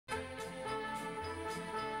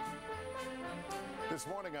This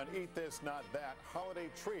morning on Eat This, Not That, holiday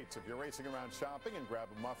treats. If you're racing around shopping and grab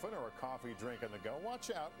a muffin or a coffee drink on the go, watch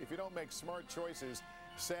out. If you don't make smart choices,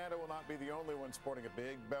 Santa will not be the only one sporting a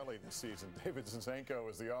big belly this season. David ZincZenko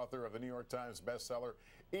is the author of the New York Times bestseller,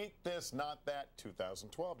 Eat This, Not That,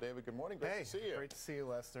 2012. David, good morning. Great to see you. Great to see you,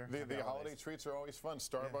 Lester. The holiday treats are always fun.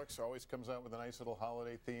 Starbucks always comes out with a nice little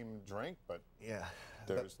holiday-themed drink, but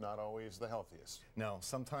there's not always the healthiest. No,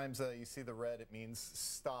 sometimes you see the red, it means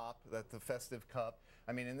stop, that the festive cup.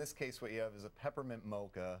 I mean, in this case, what you have is a peppermint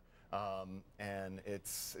mocha, and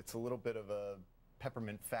it's a little bit of a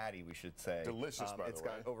peppermint fatty, we should say. Delicious, by the way. It's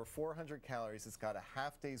got over 400 calories. It's got a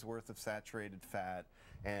half day's worth of saturated fat,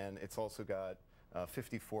 and it's also got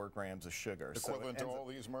 54 grams of sugar. Equivalent to all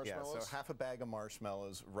these marshmallows? Yeah, so half a bag of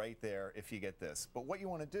marshmallows right there if you get this. But what you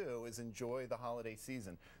want to do is enjoy the holiday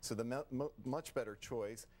season. So the much better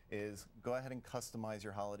choice is go ahead and customize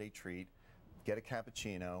your holiday treat, get a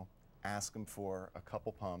cappuccino, ask them for a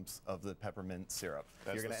couple pumps of the peppermint syrup.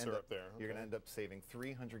 That's the syrup there. You're going to end up saving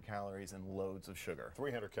 300 calories and loads of sugar.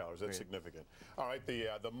 300 calories, that's significant. All right,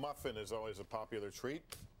 the muffin is always a popular treat.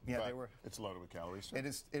 Yeah, it's loaded with calories, too. It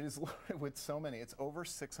is loaded with so many. It's over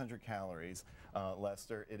 600 calories,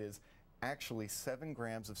 Lester. It is actually 7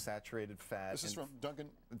 grams of saturated fat. This is from Dunkin'?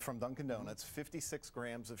 From Dunkin' Donuts, 56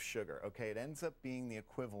 grams of sugar. Okay, it ends up being the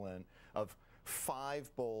equivalent of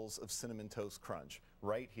 5 bowls of Cinnamon Toast Crunch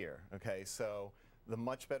right here. Okay, so the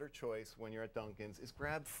much better choice when you're at Dunkin's is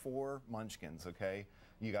grab 4 munchkins. Okay,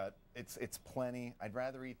 you got it's plenty. I'd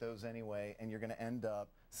rather eat those anyway, and you're going to end up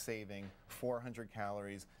saving 400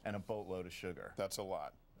 calories and a boatload of sugar. That's a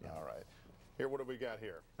lot. Yeah. All right. Here, what do we got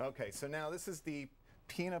here? Okay, so now this is the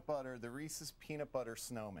peanut butter, the Reese's peanut butter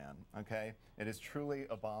snowman. Okay, it is truly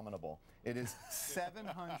abominable. It is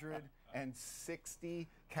 760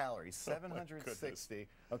 calories. 760.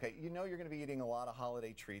 Okay, you know you're going to be eating a lot of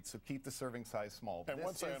holiday treats, so keep the serving size small. And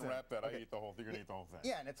once I unwrap that, I eat the whole thing. You're going to eat the whole thing.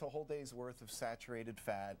 Yeah, and it's a whole day's worth of saturated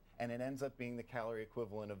fat, and it ends up being the calorie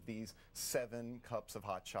equivalent of these 7 cups of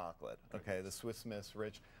hot chocolate. Okay, the Swiss Miss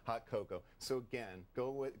rich hot cocoa. So again,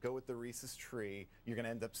 go with the Reese's tree. You're going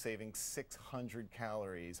to end up saving 600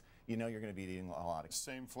 calories. You know you're going to be eating a lot of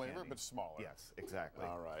same flavor, candy. But smaller. Yes, exactly.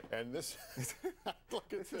 All right, and this,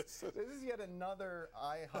 look at this. This is yet another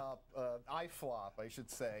IHOP, iFlop, I should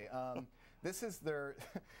say. This is their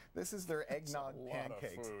eggnog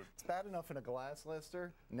pancakes. It's bad enough in a glass,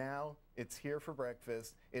 Lester. Now it's here for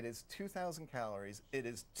breakfast. It is 2,000 calories. It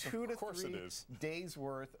is 2 to 3 days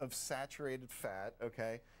worth of saturated fat.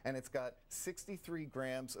 Okay, and it's got 63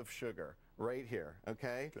 grams of sugar right here.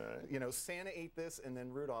 Okay, you know, Santa ate this, and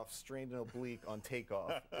then Rudolph strained an oblique on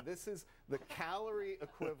takeoff. This is the calorie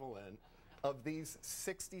equivalent of these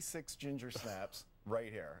 66 ginger snaps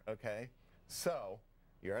right here. Okay, so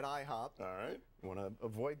you're at IHOP. All right. You want to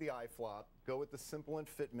avoid the iFlop. Go with the simple and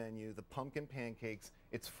fit menu, the pumpkin pancakes.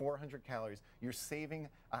 It's 400 calories. You're saving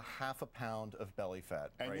a half a pound of belly fat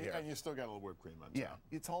here. And you still got a little whipped cream on top. Yeah,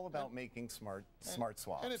 it's all about making smart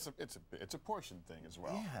swaps. And it's a portion thing as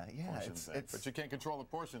well. Yeah, but you can't control the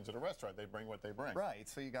portions at a restaurant. They bring what they bring. Right.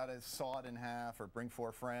 So you got to saw it in half, or bring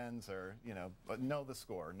 4 friends, or but know the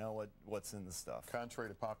score, know what's in the stuff. Contrary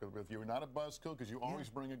to popular belief, you're not a buzzkill because you always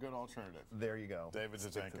bring a good alternative. There you go. David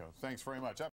ZincZenko, thanks very much.